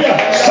 hallelujah.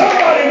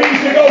 Somebody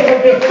needs to go from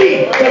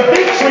defeat to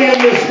victory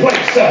in this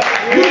place.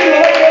 You need to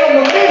lay down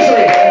the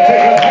misery and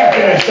take up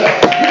happiness.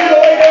 You need to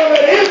lay down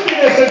that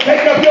emptiness and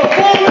take up your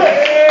fullness.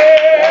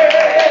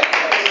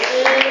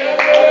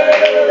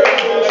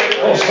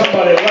 Oh,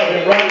 somebody love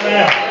Him right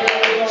now.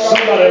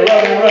 Somebody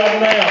love Him right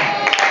now.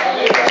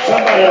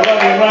 Somebody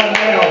love Him right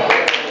now.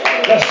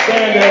 Let's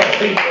stand to our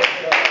feet.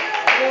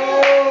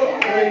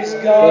 Praise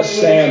God. Let's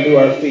stand to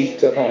our feet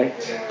tonight.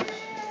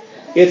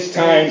 It's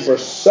time for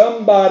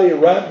somebody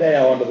right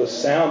now under the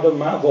sound of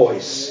my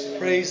voice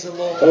Praise the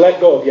Lord. to let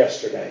go of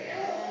yesterday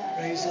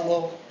Praise the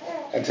Lord.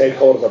 and take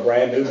hold of a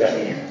brand new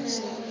day.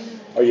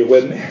 Are you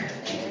with me?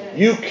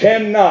 You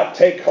cannot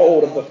take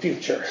hold of the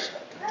future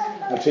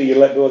until you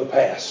let go of the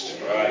past.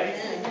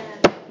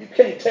 You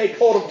can't take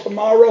hold of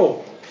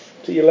tomorrow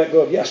until you let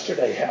go of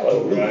yesterday.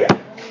 Hallelujah.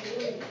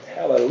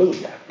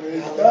 Hallelujah.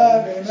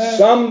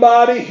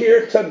 Somebody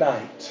here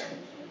tonight,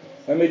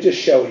 let me just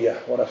show you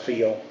what I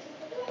feel.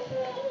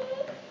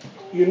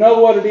 You know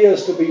what it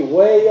is to be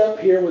way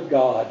up here with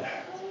God.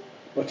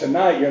 But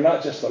tonight you're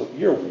not just,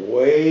 you're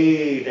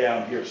way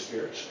down here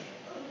spiritually.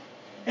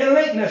 And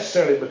it ain't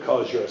necessarily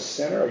because you're a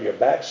sinner or you're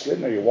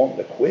backslidden or you're wanting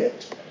to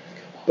quit.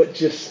 But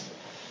just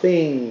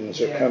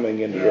things are coming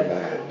into your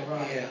mind.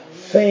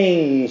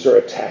 Things are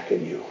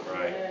attacking you.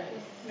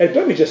 And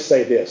let me just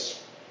say this.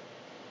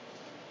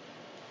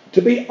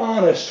 To be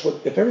honest,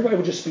 if everybody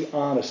would just be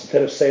honest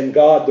instead of saying,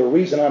 God, the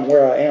reason I'm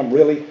where I am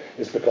really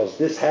is because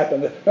this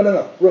happened.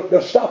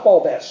 No. Stop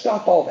all that.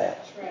 Stop all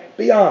that. Right.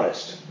 Be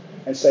honest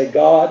and say,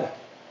 God,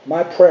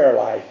 my prayer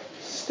life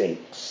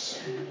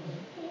stinks.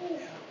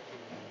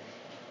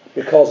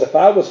 Because if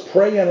I was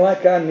praying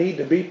like I need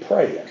to be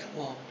praying,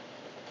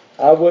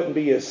 I wouldn't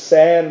be as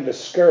sad and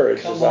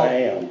discouraged as I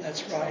am.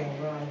 That's right.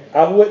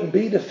 I wouldn't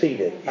be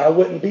defeated. I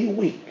wouldn't be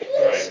weak.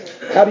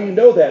 How do you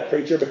know that,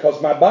 preacher? Because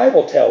my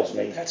Bible tells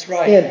me that's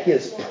right. In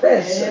His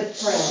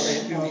presence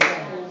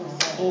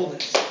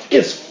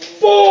is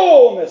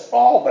fullness.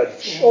 All the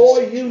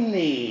joy you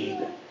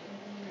need.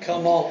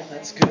 Come on,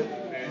 that's good.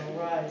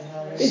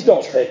 It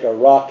don't take a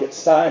rocket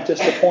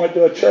scientist to point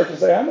to a church and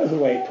say, I know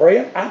who ain't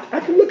praying. I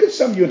can look at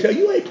some of you and tell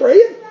you ain't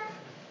praying.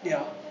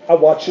 Yeah. I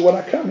watch you when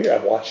I come here. I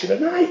watch you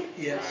tonight.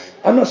 Yes.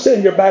 I'm not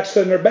saying you're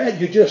backsliding or bad.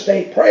 You just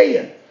ain't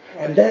praying.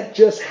 Right. And that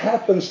just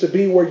happens to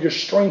be where your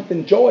strength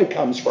and joy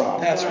comes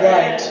from. That's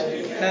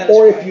right.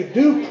 Or if you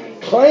do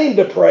claim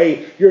to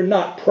pray, you're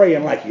not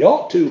praying like you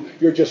ought to.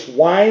 You're just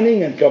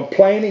whining and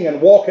complaining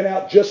and walking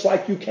out just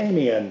like you came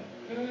in.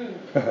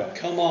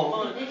 Come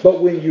on.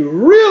 But when you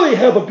really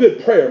have a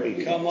good prayer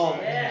meeting, come on.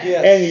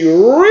 Yes. And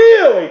you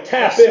really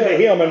tap into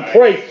Him and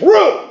pray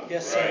through,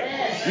 yes,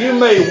 sir. You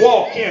may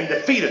walk in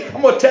defeated.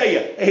 I'm going to tell you,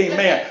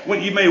 amen,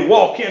 when you may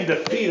walk in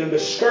defeated and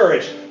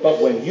discouraged,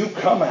 but when you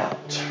come out,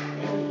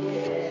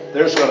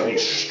 there's going to be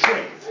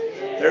strength.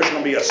 There's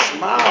going to be a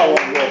smile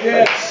on your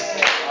face.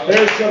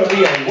 There's going to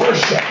be a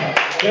worship.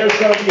 There's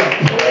going to be a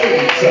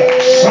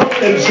praise.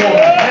 Something's going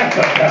to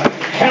happen.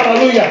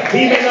 Hallelujah.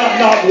 He may not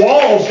knock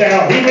walls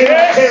down. He may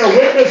not tear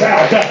windows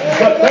out.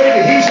 But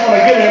baby, He's going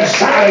to get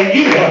inside of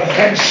you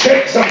and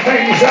shake some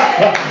things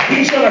up.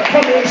 He's going to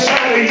come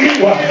inside of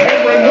you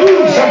and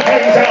remove some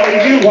things out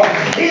of you.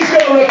 He's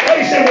going to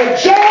replace it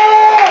with joy.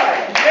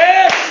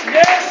 Yes.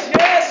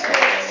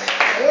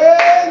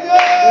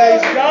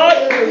 Praise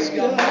God. Praise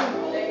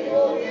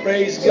God.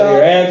 Praise God. So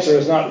your answer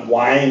is not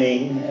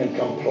whining and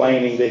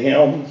complaining to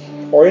Him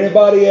or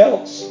anybody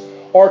else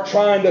or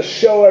trying to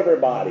show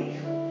everybody.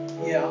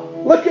 Yeah.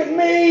 Look at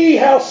me,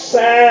 how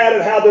sad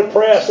and how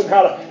depressed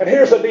and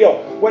here's the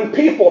deal. When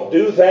people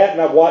do that,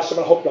 and I've watched them,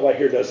 and I hope nobody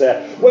here does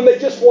that, when they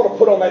just want to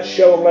put on that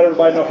show and let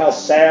everybody know how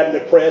sad and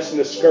depressed and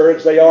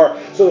discouraged they are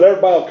so that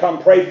everybody will come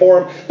pray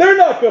for them, they're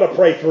not going to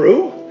pray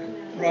through.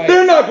 Right.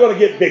 They're not going to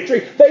get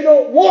victory. They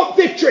don't want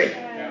victory.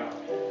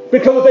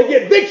 Because if they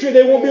get victory,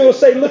 they won't be able to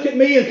say, look at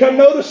me and come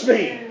notice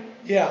me.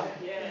 Yeah,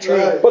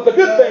 true. But the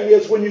good thing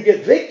is when you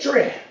get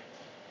victory,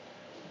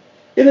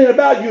 it ain't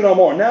about you no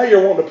more. Now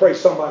you're wanting to pray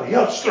somebody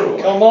else through.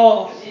 Come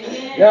on.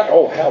 Now,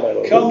 oh,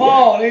 hallelujah. Come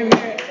on.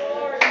 Amen.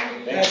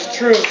 That's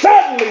true.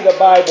 Suddenly, the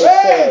Bible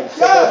says.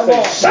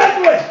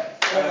 Suddenly,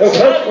 the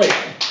earthquake.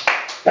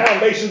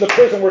 Foundations of the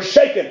prison were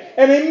shaken.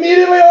 And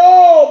immediately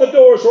all the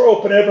doors were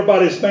open.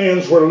 Everybody's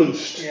bands were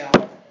loosed. Yeah.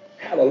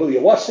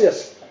 Hallelujah. Watch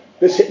this.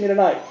 This hit me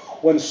tonight.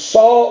 When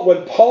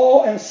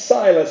Paul and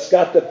Silas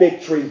got the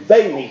victory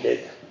they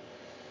needed,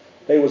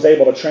 they was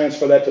able to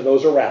transfer that to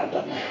those around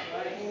them.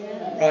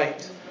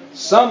 Right.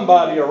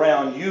 Somebody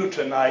around you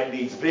tonight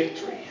needs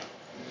victory.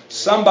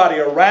 Somebody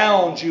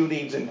around you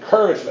needs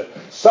encouragement.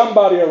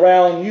 Somebody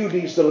around you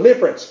needs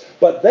deliverance.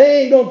 But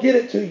they ain't going to get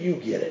it till you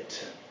get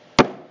it.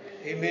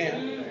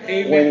 Amen.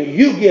 Amen. When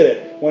you get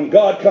it, when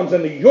God comes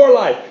into your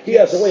life, He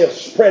has a way of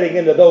spreading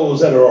into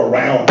those that are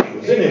around you.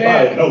 Does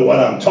anybody know what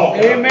I'm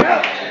talking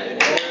about?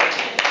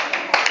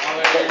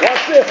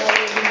 Watch this.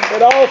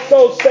 It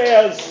also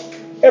says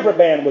every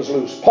band was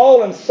loose.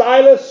 Paul and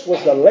Silas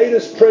was the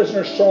latest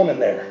prisoners thrown in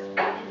there.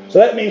 So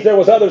that means there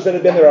was others that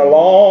had been there a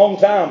long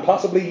time,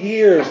 possibly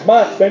years,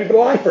 months, maybe the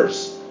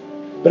lifers.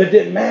 But it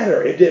didn't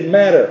matter. It didn't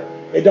matter.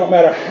 It don't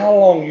matter how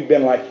long you've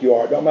been like you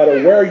are. It don't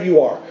matter where you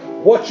are,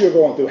 what you're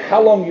going through,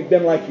 how long you've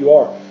been like you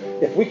are.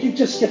 If we can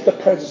just get the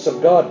presence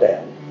of God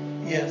down,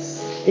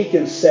 yes, He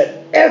can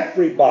set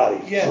everybody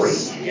free.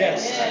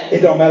 Yes. It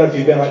don't matter if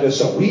you've been like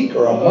this a week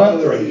or a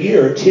month or a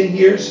year or 10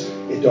 years.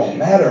 It don't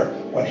matter.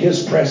 When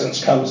His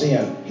presence comes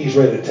in, He's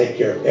ready to take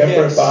care of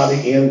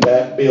everybody in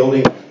that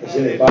building. Does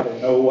anybody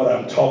know what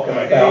I'm talking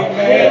about?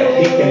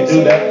 And He can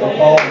do that for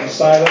Paul and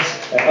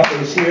Silas and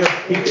others here.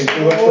 He can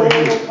do it for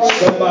you.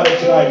 Somebody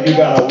tonight, you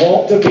got to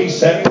want to be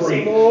set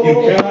free. You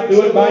cannot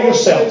do it by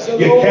yourself.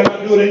 You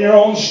cannot do it in your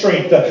own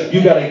strength.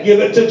 You got to give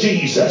it to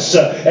Jesus.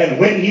 And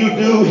when you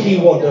do, He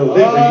will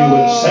deliver you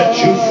and set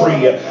you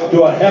free.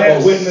 Do I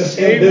have a witness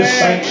in this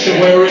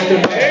sanctuary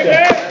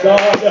tonight?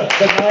 God,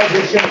 tonight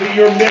is going to be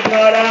your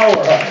midnight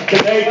hour.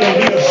 Today can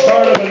be the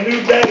start of a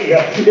new day.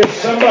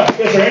 Is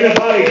there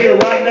anybody here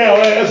right now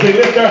as we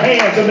lift our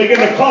hands and begin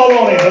to call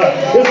on Him?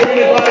 Is there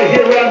anybody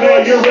here right now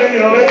you're ready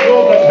to let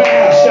go of the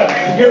past?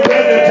 You're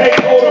ready to take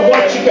hold of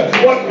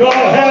what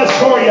God has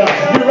for you.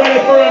 You're ready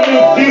for a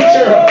new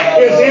future.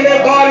 Is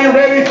anybody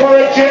ready for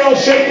a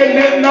jail-shaking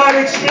midnight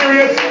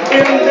experience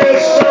in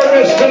this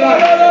service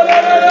tonight?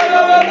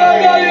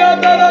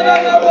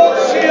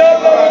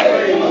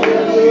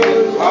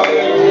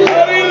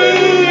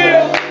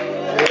 Hallelujah.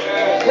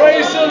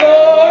 Praise the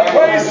Lord.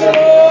 Praise the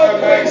Lord.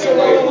 Praise the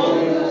Lord.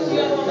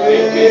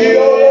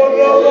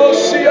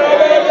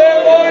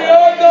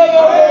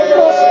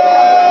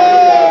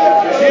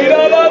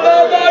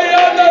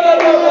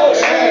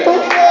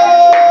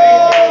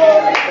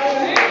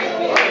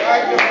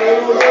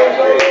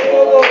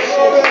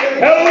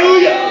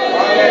 Hallelujah.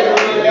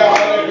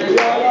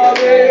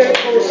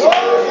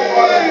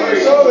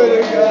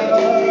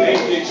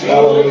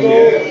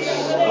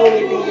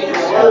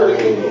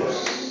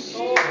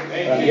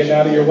 I'm getting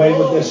out of your way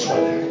with this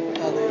one.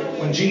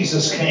 When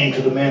Jesus came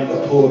to the man at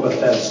the pool of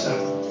Bethesda,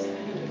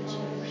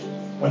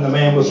 when the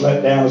man was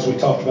let down, as we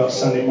talked about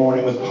Sunday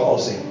morning with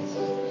palsy,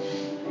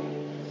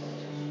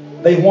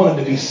 they wanted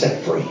to be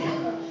set free.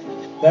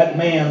 That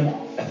man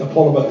at the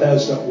pool of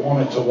Bethesda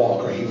wanted to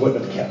walk, or he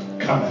wouldn't have kept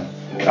coming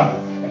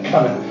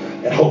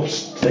in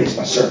hopes today's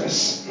my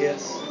service.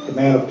 Yes. The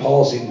man of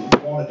palsy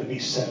wanted to be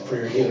set free,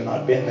 or he had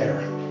not been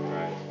there.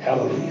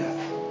 Hallelujah.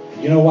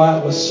 You know why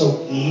it was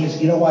so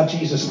easy? You know why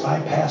Jesus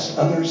bypassed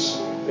others?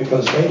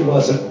 Because they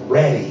wasn't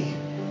ready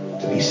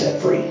to be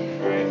set free.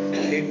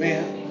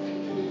 Amen.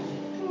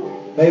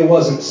 They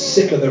wasn't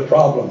sick of their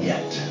problem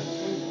yet.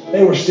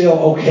 They were still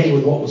okay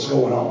with what was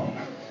going on.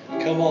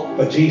 Come on.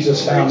 But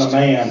Jesus found a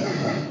man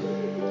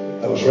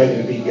that was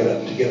ready to get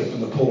up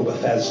from the pool of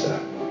Bethesda.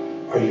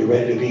 Are you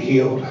ready to be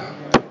healed?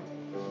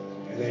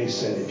 And then He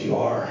said, if you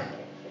are,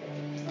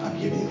 I'm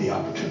giving you the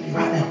opportunity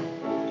right now.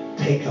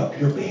 Take up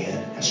your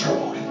bed and start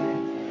walking.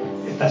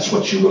 If that's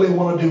what you really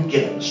want to do,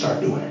 get up and start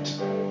doing it.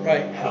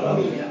 Right.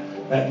 Hallelujah.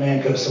 That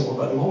man could have said, well,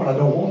 but Lord, I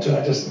don't want to.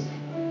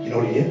 You know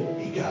what he did?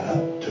 He got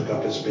up, took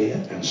up his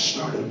bed, and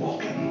started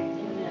walking.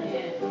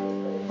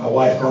 My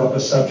wife brought up a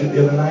subject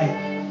the other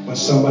night. When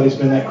somebody's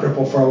been that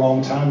crippled for a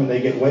long time and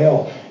they get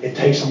well, it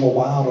takes them a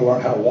while to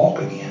learn how to walk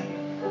again.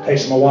 It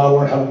takes them a while to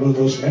learn how to move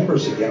those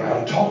members again, how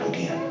to talk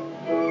again.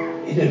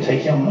 It didn't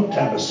take him no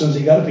time. As soon as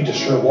he got up, he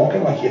just started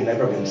walking like he had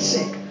never been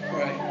sick.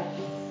 Right.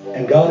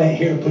 And God ain't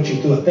here to put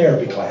you through a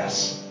therapy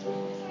class.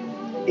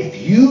 If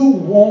you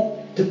want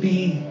to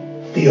be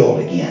filled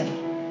again,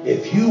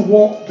 if you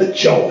want the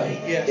joy,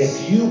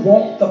 if you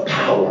want the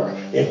power,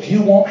 if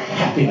you want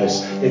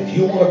happiness, if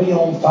you want to be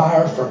on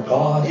fire for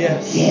God again,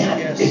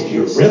 if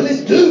you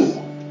really do,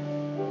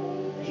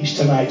 He's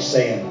tonight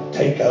saying,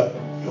 take up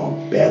your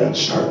bed and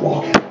start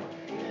walking.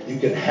 You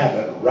can have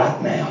it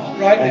right now.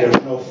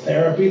 There's no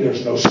therapy,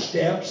 there's no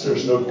steps,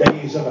 there's no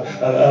days of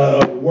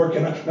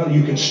working. No,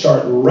 you can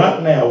start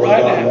right now where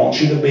God wants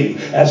you to be.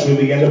 As we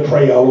begin to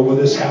pray all over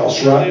this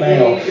house right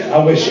now,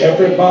 I wish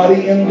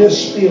everybody in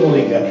this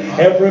building,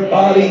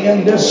 everybody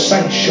in this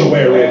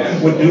sanctuary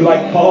would do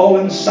like Paul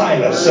and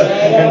Silas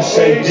and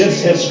say,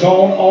 this has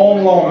gone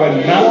on long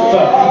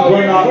enough.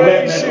 We're not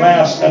letting it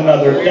last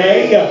another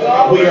day.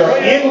 We are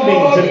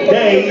ending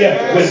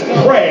today with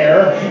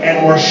prayer,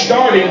 and we're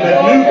starting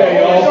the new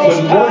day off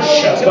with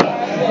worship.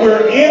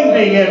 We're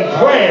ending in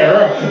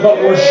prayer, but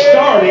we're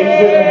starting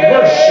with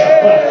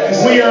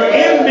worship. We are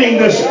ending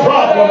this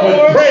problem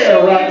with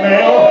prayer right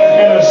now,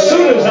 and as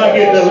soon as I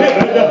get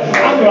delivered,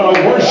 I'm going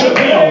to worship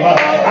Him.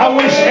 I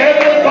wish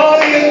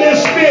everybody in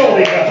this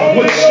building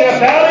would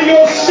step out of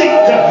your seat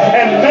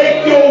and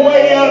make your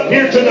way up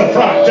here to the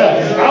front.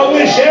 I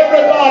wish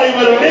everybody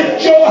would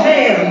lift your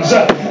hands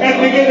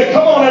and begin to,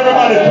 come on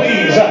everybody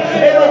please.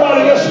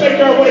 Everybody, let's make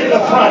our way to the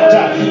front.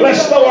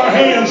 Let's throw our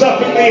hands up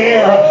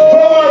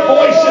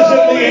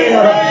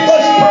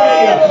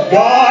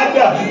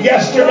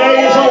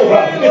Yesterday is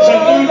over. It's a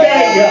new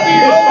day.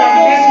 It's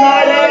my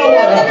midnight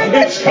hour.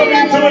 It's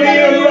coming to an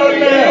end right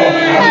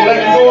now. I'm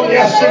letting go of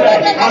yesterday.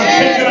 I'm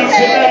picking up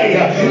today.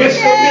 It's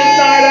the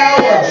midnight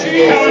hour.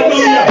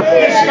 Hallelujah.